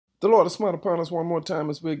The Lord has smiled upon us one more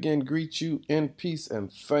time as we again greet you in peace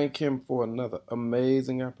and thank Him for another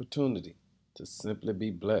amazing opportunity to simply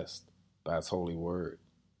be blessed by His holy word.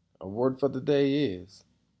 Our word for the day is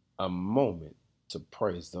a moment to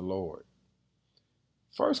praise the Lord.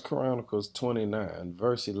 1 Chronicles 29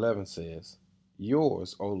 verse 11 says,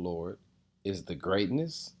 Yours, O Lord, is the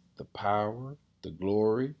greatness, the power, the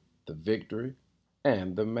glory, the victory,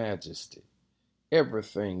 and the majesty.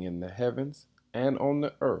 Everything in the heavens and on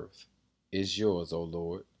the earth is yours, O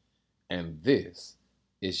Lord, and this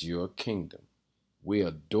is your kingdom. We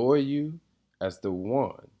adore you as the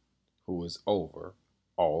one who is over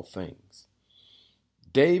all things.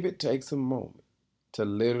 David takes a moment to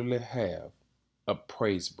literally have a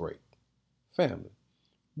praise break. Family,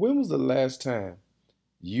 when was the last time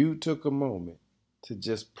you took a moment to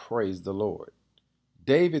just praise the Lord?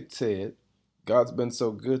 David said, God's been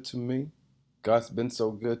so good to me. God's been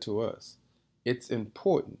so good to us. It's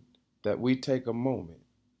important that we take a moment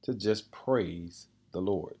to just praise the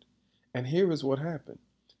Lord. And here is what happened.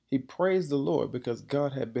 He praised the Lord because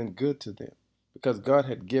God had been good to them, because God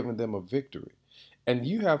had given them a victory. And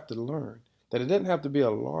you have to learn that it doesn't have to be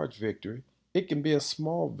a large victory. It can be a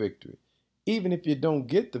small victory. Even if you don't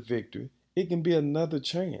get the victory, it can be another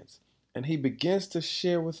chance. And he begins to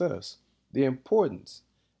share with us the importance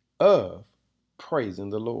of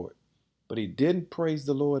praising the Lord. But he didn't praise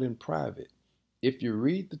the Lord in private. If you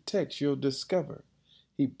read the text, you'll discover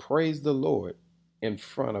he praised the Lord in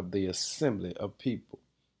front of the assembly of people.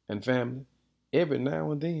 And family, every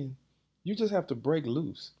now and then, you just have to break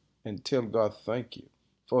loose and tell God thank you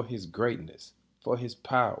for his greatness, for his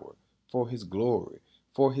power, for his glory,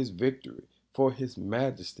 for his victory, for his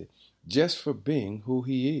majesty, just for being who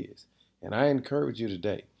he is. And I encourage you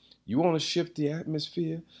today, you want to shift the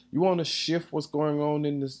atmosphere? You want to shift what's going on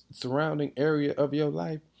in the surrounding area of your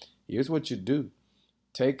life? Here's what you do.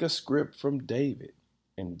 Take a script from David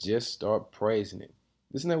and just start praising him.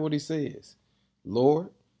 Isn't that what he says?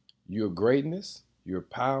 Lord, your greatness, your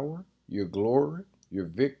power, your glory, your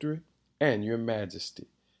victory, and your majesty.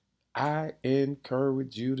 I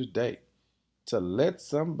encourage you today to let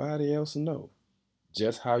somebody else know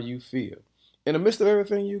just how you feel. In the midst of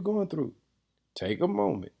everything you're going through, take a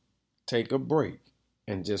moment, take a break,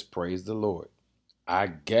 and just praise the Lord. I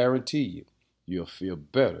guarantee you, you'll feel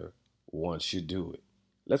better once you do it.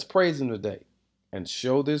 Let's praise Him today and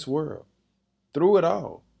show this world, through it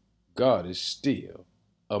all, God is still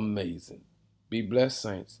amazing. Be blessed,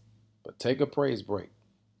 saints, but take a praise break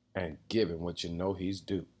and give Him what you know He's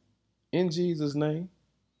due. In Jesus' name,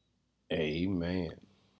 amen.